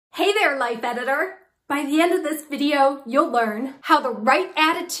there, Life Editor! By the end of this video, you'll learn how the right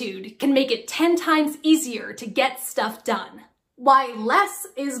attitude can make it 10 times easier to get stuff done, why less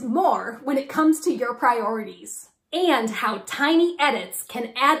is more when it comes to your priorities, and how tiny edits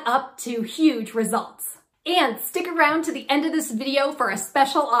can add up to huge results. And stick around to the end of this video for a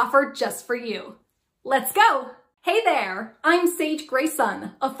special offer just for you. Let's go! Hey there, I'm Sage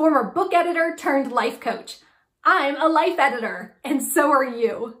Grayson, a former book editor turned life coach. I'm a life editor, and so are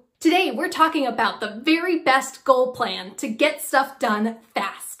you. Today, we're talking about the very best goal plan to get stuff done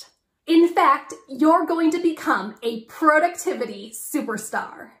fast. In fact, you're going to become a productivity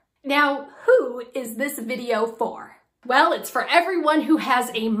superstar. Now, who is this video for? Well, it's for everyone who has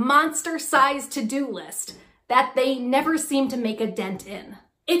a monster-sized to-do list that they never seem to make a dent in.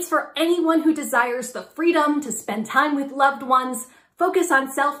 It's for anyone who desires the freedom to spend time with loved ones, focus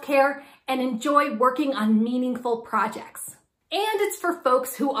on self-care, and enjoy working on meaningful projects. And it's for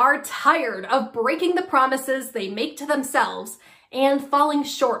folks who are tired of breaking the promises they make to themselves and falling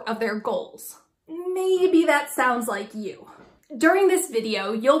short of their goals. Maybe that sounds like you. During this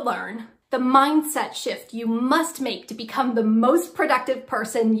video, you'll learn the mindset shift you must make to become the most productive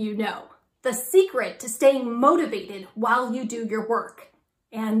person you know, the secret to staying motivated while you do your work,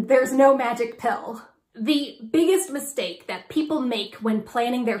 and there's no magic pill, the biggest mistake that people make when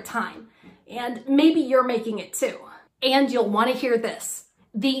planning their time, and maybe you're making it too. And you'll want to hear this,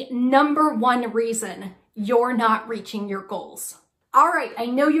 the #1 reason you're not reaching your goals. All right, I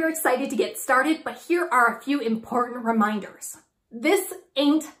know you're excited to get started, but here are a few important reminders. This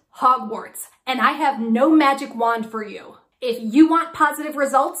ain't Hogwarts, and I have no magic wand for you. If you want positive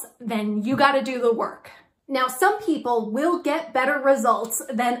results, then you gotta do the work. Now, some people will get better results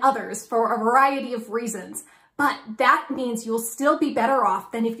than others for a variety of reasons, but that means you'll still be better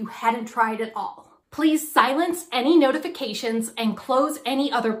off than if you hadn't tried at all. Please silence any notifications and close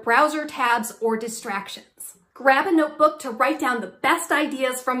any other browser tabs or distractions. Grab a notebook to write down the best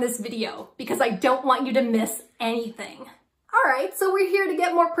ideas from this video because I don't want you to miss anything. All right, so we're here to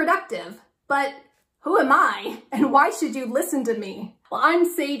get more productive, but who am I and why should you listen to me? Well, I'm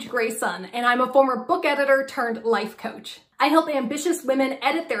Sage Grayson and I'm a former book editor turned life coach. I help ambitious women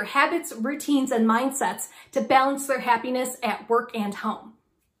edit their habits, routines, and mindsets to balance their happiness at work and home.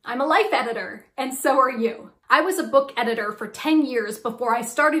 I'm a life editor, and so are you. I was a book editor for 10 years before I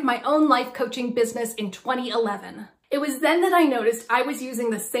started my own life coaching business in 2011. It was then that I noticed I was using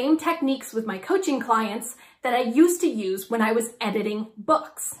the same techniques with my coaching clients that I used to use when I was editing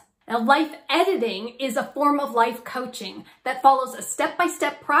books. Now, life editing is a form of life coaching that follows a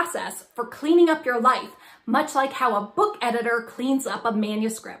step-by-step process for cleaning up your life, much like how a book editor cleans up a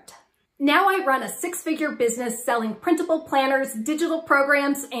manuscript. Now I run a 6-figure business selling printable planners, digital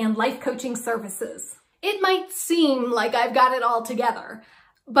programs, and life coaching services. It might seem like I've got it all together,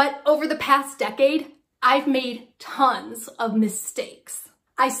 but over the past decade, I've made tons of mistakes.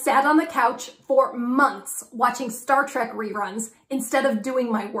 I sat on the couch for months watching Star Trek reruns instead of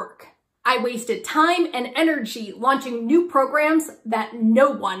doing my work. I wasted time and energy launching new programs that no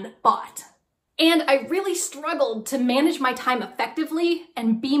one bought. And I really struggled to manage my time effectively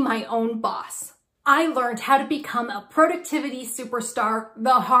and be my own boss. I learned how to become a productivity superstar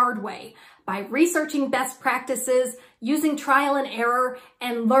the hard way by researching best practices, using trial and error,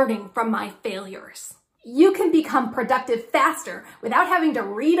 and learning from my failures. You can become productive faster without having to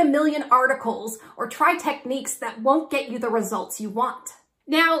read a million articles or try techniques that won't get you the results you want.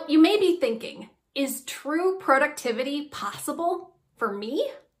 Now, you may be thinking, is true productivity possible for me?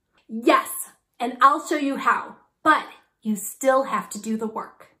 Yes. And I'll show you how, but you still have to do the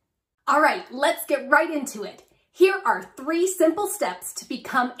work. All right, let's get right into it. Here are 3 simple steps to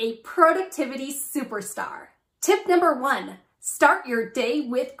become a productivity superstar. Tip number 1, start your day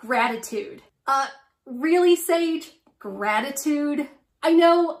with gratitude. Really, Sage? Gratitude? I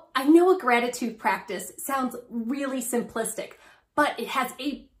know a gratitude practice sounds really simplistic, but it has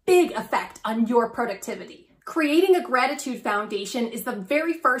a big effect on your productivity. Creating a gratitude foundation is the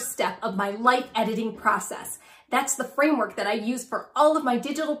very first step of my life editing process. That's the framework that I use for all of my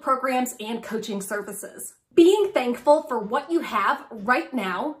digital programs and coaching services. Being thankful for what you have right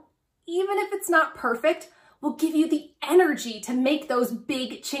now, even if it's not perfect, will give you the energy to make those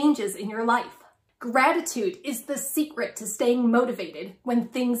big changes in your life. Gratitude is the secret to staying motivated when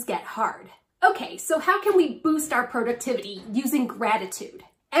things get hard. Okay, so how can we boost our productivity using gratitude?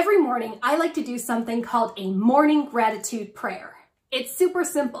 Every morning, I like to do something called a morning gratitude prayer. It's super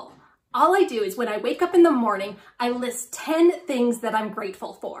simple. All I do is when I wake up in the morning, I list 10 things that I'm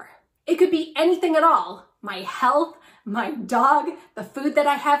grateful for. It could be anything at all. My health, my dog, the food that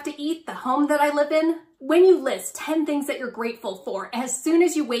I have to eat, the home that I live in. When you list 10 things that you're grateful for as soon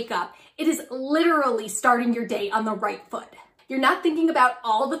as you wake up, it is literally starting your day on the right foot. You're not thinking about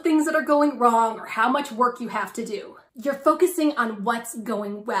all the things that are going wrong or how much work you have to do. You're focusing on what's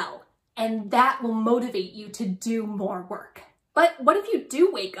going well, and that will motivate you to do more work. But what if you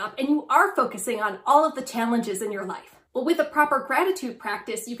do wake up and you are focusing on all of the challenges in your life? Well, with a proper gratitude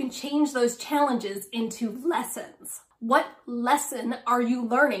practice, you can change those challenges into lessons. What lesson are you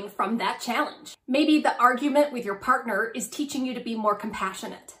learning from that challenge? Maybe the argument with your partner is teaching you to be more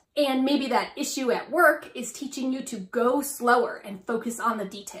compassionate. And maybe that issue at work is teaching you to go slower and focus on the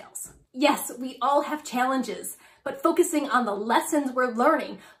details. Yes, we all have challenges, but focusing on the lessons we're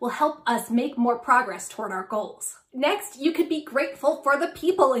learning will help us make more progress toward our goals. Next, you could be grateful for the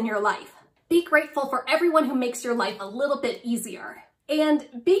people in your life. Be grateful for everyone who makes your life a little bit easier. And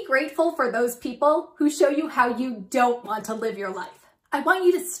be grateful for those people who show you how you don't want to live your life. I want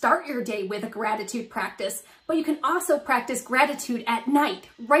you to start your day with a gratitude practice, but you can also practice gratitude at night,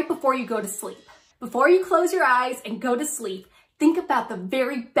 right before you go to sleep. Before you close your eyes and go to sleep, think about the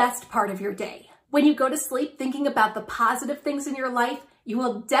very best part of your day. When you go to sleep thinking about the positive things in your life, you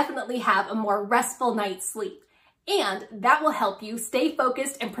will definitely have a more restful night's sleep. And that will help you stay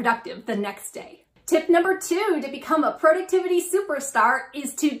focused and productive the next day. Tip number 2 to become a productivity superstar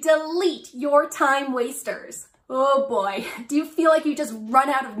is to delete your time wasters. Oh boy, do you feel like you just run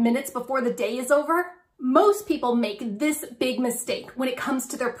out of minutes before the day is over? Most people make this big mistake when it comes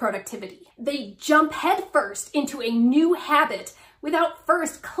to their productivity. They jump headfirst into a new habit without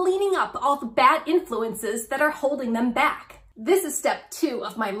first cleaning up all the bad influences that are holding them back. This is step 2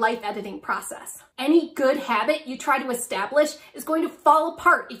 of my life editing process. Any good habit you try to establish is going to fall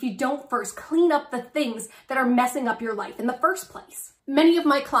apart if you don't first clean up the things that are messing up your life in the first place. Many of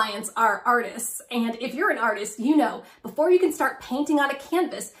my clients are artists, and if you're an artist, you know, before you can start painting on a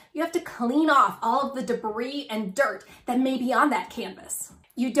canvas, you have to clean off all of the debris and dirt that may be on that canvas.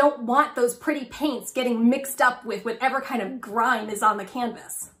 You don't want those pretty paints getting mixed up with whatever kind of grime is on the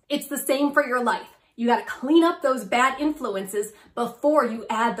canvas. It's the same for your life. You gotta clean up those bad influences before you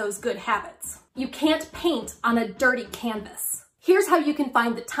add those good habits. You can't paint on a dirty canvas. Here's how you can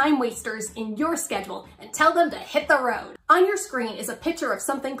find the time wasters in your schedule and tell them to hit the road. On your screen is a picture of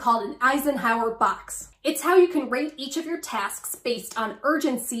something called an Eisenhower box. It's how you can rate each of your tasks based on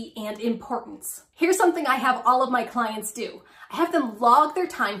urgency and importance. Here's something I have all of my clients do. I have them log their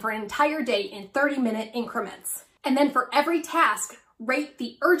time for an entire day in 30-minute increments. And then for every task, rate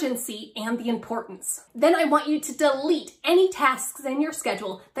the urgency and the importance. Then I want you to delete any tasks in your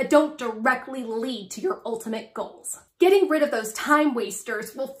schedule that don't directly lead to your ultimate goals. Getting rid of those time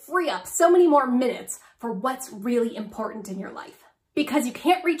wasters will free up so many more minutes for what's really important in your life. Because you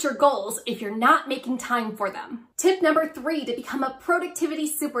can't reach your goals if you're not making time for them. Tip number 3 to become a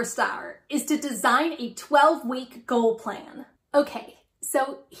productivity superstar is to design a 12-week goal plan. Okay,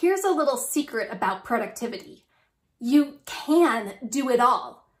 so here's a little secret about productivity. You can do it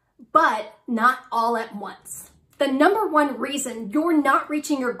all, but not all at once. The number one reason you're not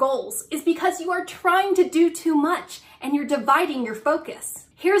reaching your goals is because you are trying to do too much and you're dividing your focus.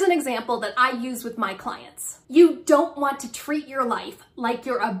 Here's an example that I use with my clients. You don't want to treat your life like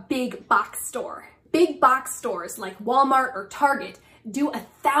you're a big box store. Big box stores like Walmart or Target do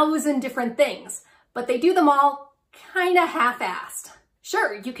 1,000 different things, but they do them all kinda half-assed.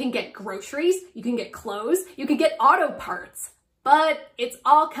 Sure, you can get groceries, you can get clothes, you can get auto parts, but it's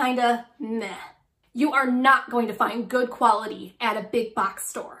all kinda meh. You are not going to find good quality at a big box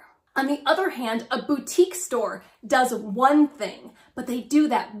store. On the other hand, a boutique store does one thing, but they do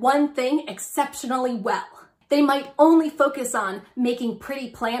that one thing exceptionally well. They might only focus on making pretty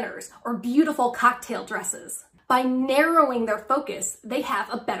planners or beautiful cocktail dresses. By narrowing their focus, they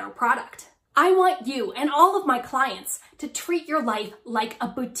have a better product. I want you and all of my clients to treat your life like a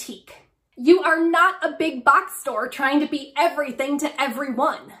boutique. You are not a big box store trying to be everything to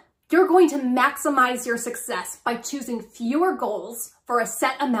everyone. You're going to maximize your success by choosing fewer goals for a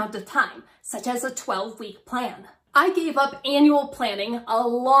set amount of time, such as a 12-week plan. I gave up annual planning a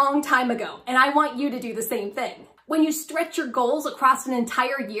long time ago, and I want you to do the same thing. When you stretch your goals across an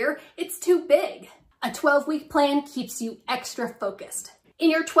entire year, it's too big. A 12-week plan keeps you extra focused. In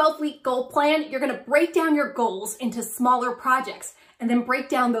your 12-week goal plan, you're going to break down your goals into smaller projects and then break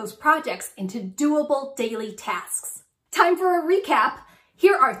down those projects into doable daily tasks. Time for a recap.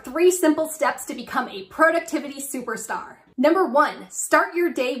 Here are 3 simple steps to become a productivity superstar. Number 1, start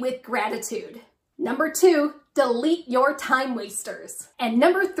your day with gratitude. Number 2, delete your time wasters. And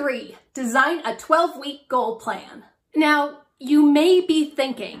number 3, design a 12-week goal plan. Now, You may be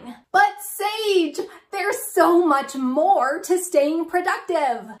thinking, but Sage, there's so much more to staying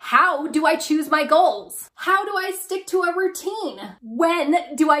productive. How do I choose my goals? How do I stick to a routine? When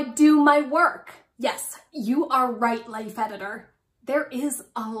do I do my work? Yes, you are right, Life Editor. There is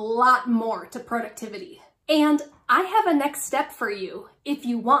a lot more to productivity. And I have a next step for you if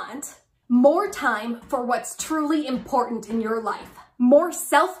you want. More time for what's truly important in your life. More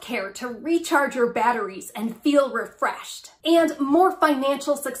self-care to recharge your batteries and feel refreshed. And more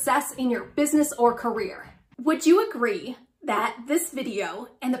financial success in your business or career. Would you agree that this video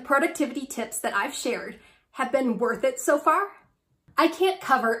and the productivity tips that I've shared have been worth it so far? I can't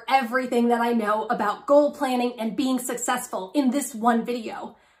cover everything that I know about goal planning and being successful in this one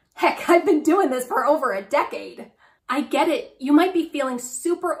video. Heck, I've been doing this for over a decade. I get it. You might be feeling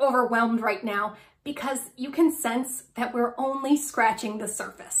super overwhelmed right now because you can sense that we're only scratching the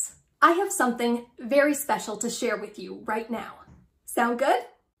surface. I have something very special to share with you right now. Sound good?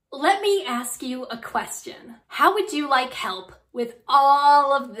 Let me ask you a question. How would you like help with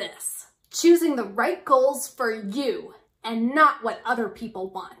all of this? Choosing the right goals for you and not what other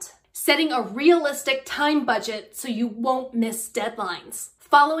people want. Setting a realistic time budget so you won't miss deadlines.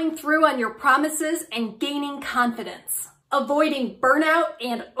 Following through on your promises and gaining confidence. Avoiding burnout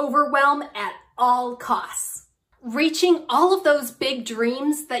and overwhelm at all costs. Reaching all of those big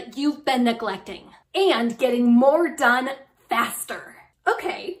dreams that you've been neglecting. And getting more done faster.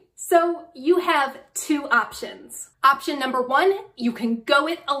 Okay, so you have two options. Option number one, you can go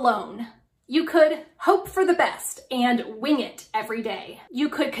it alone. You could hope for the best and wing it every day. You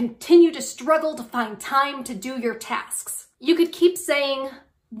could continue to struggle to find time to do your tasks. You could keep saying,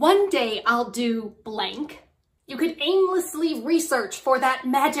 one day I'll do blank. You could aimlessly research for that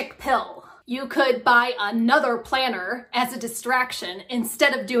magic pill. You could buy another planner as a distraction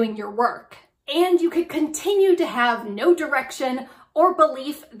instead of doing your work. And you could continue to have no direction or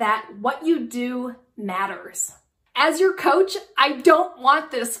belief that what you do matters. As your coach, I don't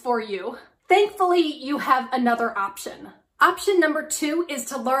want this for you. Thankfully, you have another option. Option number two is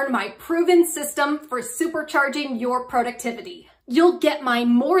to learn my proven system for supercharging your productivity. You'll get my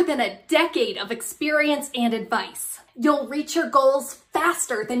more than a decade of experience and advice. You'll reach your goals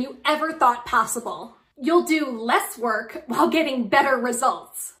faster than you ever thought possible. You'll do less work while getting better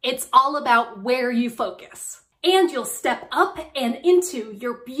results. It's all about where you focus. And you'll step up and into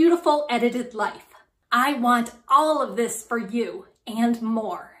your beautiful edited life. I want all of this for you and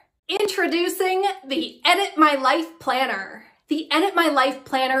more. Introducing the Edit My Life Planner. The Edit My Life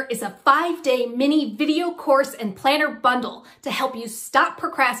Planner is a 5-day mini video course and planner bundle to help you stop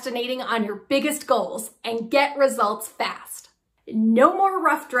procrastinating on your biggest goals and get results fast. No more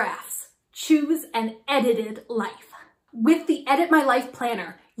rough drafts. Choose an edited life. With the Edit My Life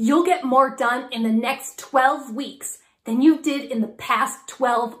Planner, you'll get more done in the next 12 weeks than you did in the past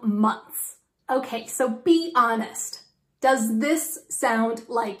 12 months. Okay, so be honest. Does this sound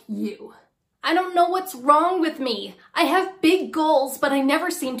like you? I don't know what's wrong with me. I have big goals, but I never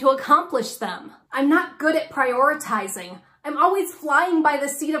seem to accomplish them. I'm not good at prioritizing. I'm always flying by the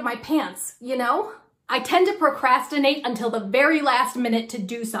seat of my pants, you know? I tend to procrastinate until the very last minute to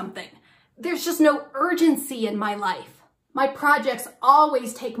do something. There's just no urgency in my life. My projects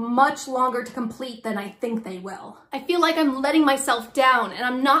always take much longer to complete than I think they will. I feel like I'm letting myself down and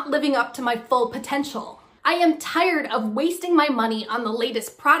I'm not living up to my full potential. I am tired of wasting my money on the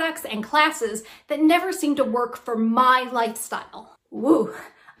latest products and classes that never seem to work for my lifestyle. Woo,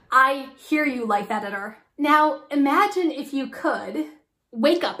 I hear you, Life Editor. Now, imagine if you could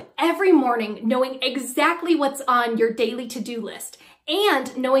wake up every morning knowing exactly what's on your daily to-do list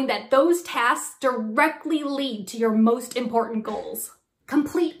and knowing that those tasks directly lead to your most important goals.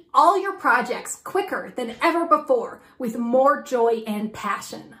 Complete all your projects quicker than ever before with more joy and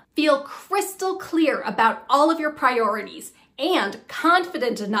passion. Feel crystal clear about all of your priorities and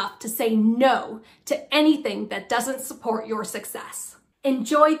confident enough to say no to anything that doesn't support your success.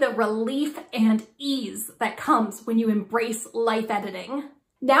 Enjoy the relief and ease that comes when you embrace life editing.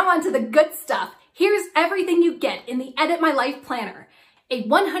 Now onto the good stuff. Here's everything you get in the Edit My Life Planner. A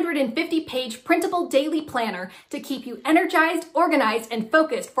 150-page printable daily planner to keep you energized, organized, and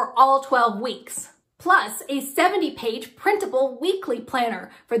focused for all 12 weeks. Plus a 70-page printable weekly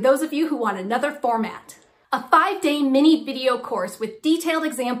planner for those of you who want another format. A 5-day mini video course with detailed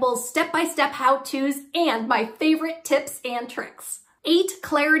examples, step-by-step how-tos, and my favorite tips and tricks. 8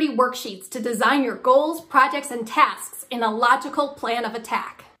 clarity worksheets to design your goals, projects, and tasks in a logical plan of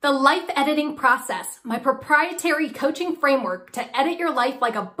attack. The life editing process, my proprietary coaching framework to edit your life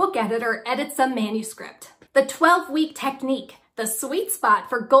like a book editor edits a manuscript. The 12-week technique, the sweet spot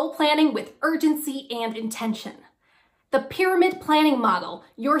for goal planning with urgency and intention. The pyramid planning model,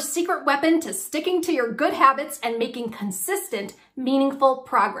 your secret weapon to sticking to your good habits and making consistent, meaningful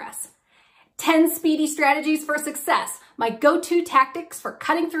progress. 10 speedy strategies for success, my go-to tactics for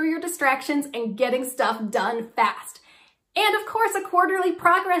cutting through your distractions and getting stuff done fast. And of course, a quarterly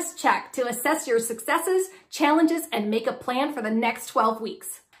progress check to assess your successes, challenges, and make a plan for the next 12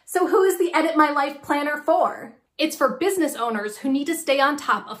 weeks. So who is the Edit My Life Planner for? It's for business owners who need to stay on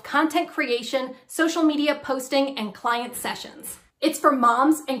top of content creation, social media posting, and client sessions. It's for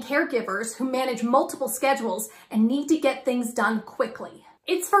moms and caregivers who manage multiple schedules and need to get things done quickly.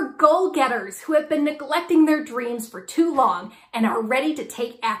 It's for goal-getters who have been neglecting their dreams for too long and are ready to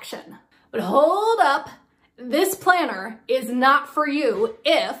take action. But hold up, this planner is not for you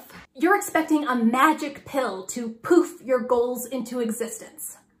if you're expecting a magic pill to poof your goals into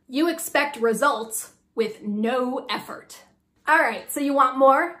existence. You expect results with no effort. All right, so you want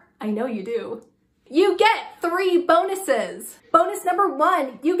more? I know you do. You get 3 bonuses. Bonus number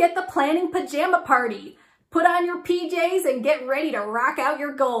 1, you get the planning pajama party. Put on your PJs and get ready to rock out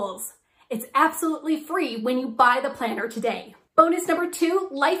your goals. It's absolutely free when you buy the planner today. Bonus number 2,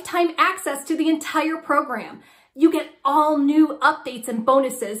 lifetime access to the entire program. You get all new updates and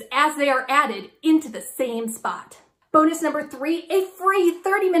bonuses as they are added into the same spot. Bonus number 3, a free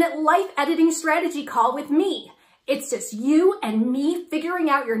 30-minute life editing strategy call with me. It's just you and me figuring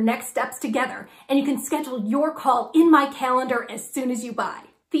out your next steps together, and you can schedule your call in my calendar as soon as you buy.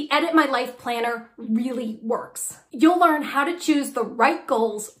 The Edit My Life Planner really works. You'll learn how to choose the right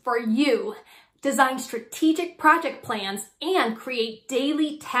goals for you, design strategic project plans, and create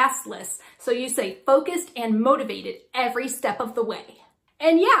daily task lists so you stay focused and motivated every step of the way.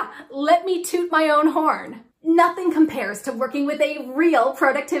 And yeah, let me toot my own horn. Nothing compares to working with a real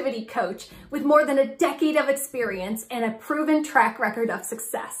productivity coach with more than a decade of experience and a proven track record of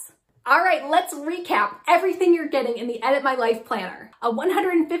success. All right, let's recap everything you're getting in the Edit My Life Planner. A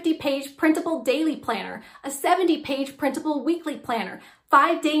 150-page printable daily planner, a 70-page printable weekly planner,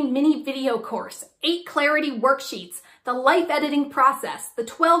 5-day mini video course, 8 clarity worksheets, the life editing process, the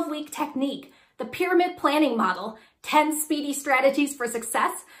 12-week technique, the pyramid planning model, 10 speedy strategies for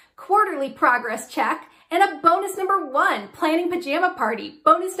success, quarterly progress check, and a bonus number 1, planning pajama party,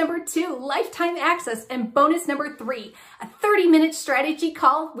 bonus number 2, lifetime access, and bonus number 3, a 30-minute strategy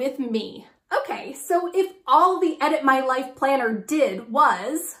call with me. Okay, so if all the Edit My Life Planner did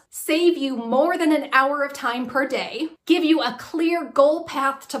was save you more than an hour of time per day, give you a clear goal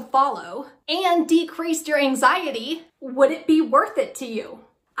path to follow, and decrease your anxiety, would it be worth it to you?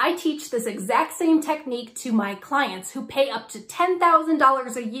 I teach this exact same technique to my clients who pay up to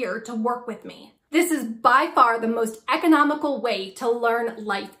 $10,000 a year to work with me. This is by far the most economical way to learn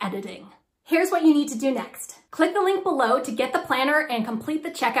life editing. Here's what you need to do next. Click the link below to get the planner and complete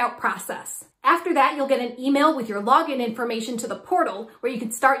the checkout process. After that, you'll get an email with your login information to the portal where you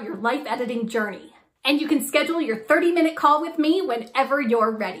can start your life editing journey. And you can schedule your 30-minute call with me whenever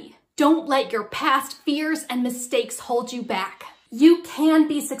you're ready. Don't let your past fears and mistakes hold you back. You can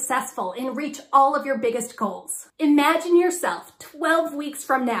be successful and reach all of your biggest goals. Imagine yourself 12 weeks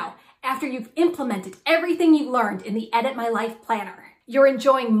from now after you've implemented everything you learned in the Edit My Life Planner. You're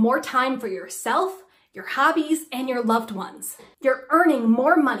enjoying more time for yourself, your hobbies, and your loved ones. You're earning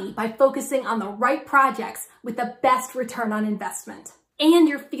more money by focusing on the right projects with the best return on investment. And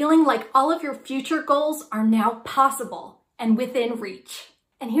you're feeling like all of your future goals are now possible and within reach.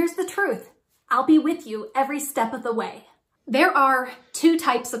 And here's the truth. I'll be with you every step of the way. There are 2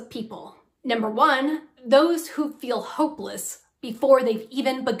 types of people. Number 1, those who feel hopeless before they've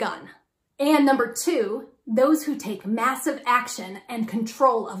even begun. And number 2, those who take massive action and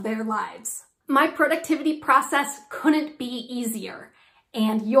control of their lives. My productivity process couldn't be easier,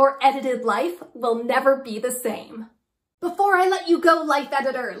 and your edited life will never be the same. Before I let you go, life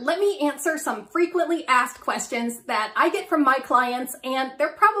editor, let me answer some frequently asked questions that I get from my clients, and they're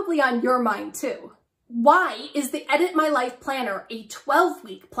probably on your mind too. Why is the Edit My Life Planner a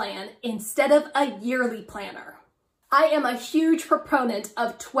 12-week plan instead of a yearly planner? I am a huge proponent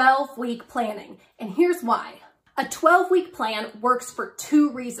of 12-week planning, and here's why. A 12-week plan works for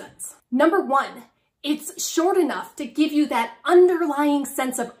 2 reasons. Number 1, it's short enough to give you that underlying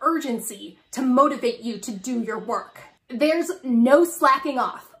sense of urgency to motivate you to do your work. There's no slacking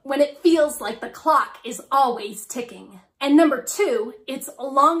off when it feels like the clock is always ticking. And number 2, it's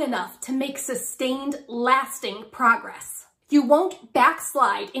long enough to make sustained, lasting progress. You won't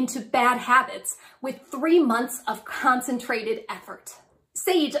backslide into bad habits with 3 months of concentrated effort.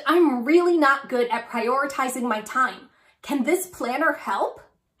 Sage, I'm really not good at prioritizing my time. Can this planner help?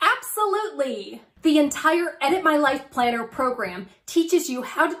 Absolutely! The entire Edit My Life Planner program teaches you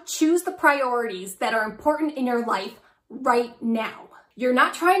how to choose the priorities that are important in your life right now. You're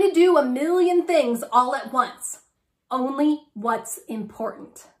not trying to do a million things all at once, only what's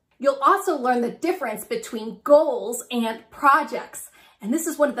important. You'll also learn the difference between goals and projects, and this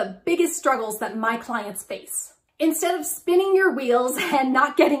is one of the biggest struggles that my clients face. Instead of spinning your wheels and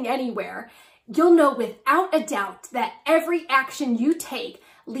not getting anywhere, you'll know without a doubt that every action you take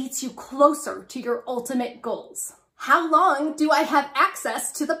leads you closer to your ultimate goals. How long do I have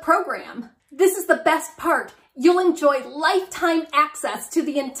access to the program? This is the best part. You'll enjoy lifetime access to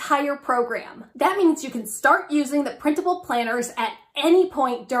the entire program. That means you can start using the printable planners at any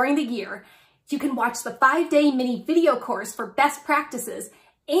point during the year. You can watch the 5-day mini video course for best practices,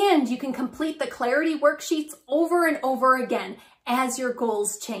 and you can complete the clarity worksheets over and over again as your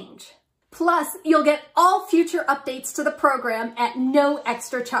goals change. Plus, you'll get all future updates to the program at no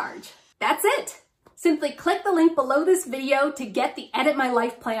extra charge. That's it. Simply click the link below this video to get the Edit My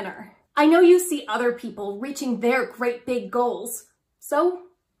Life Planner. I know you see other people reaching their great big goals, so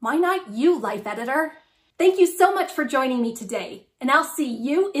why not you, Life Editor? Thank you so much for joining me today, and I'll see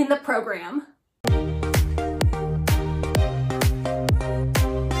you in the program.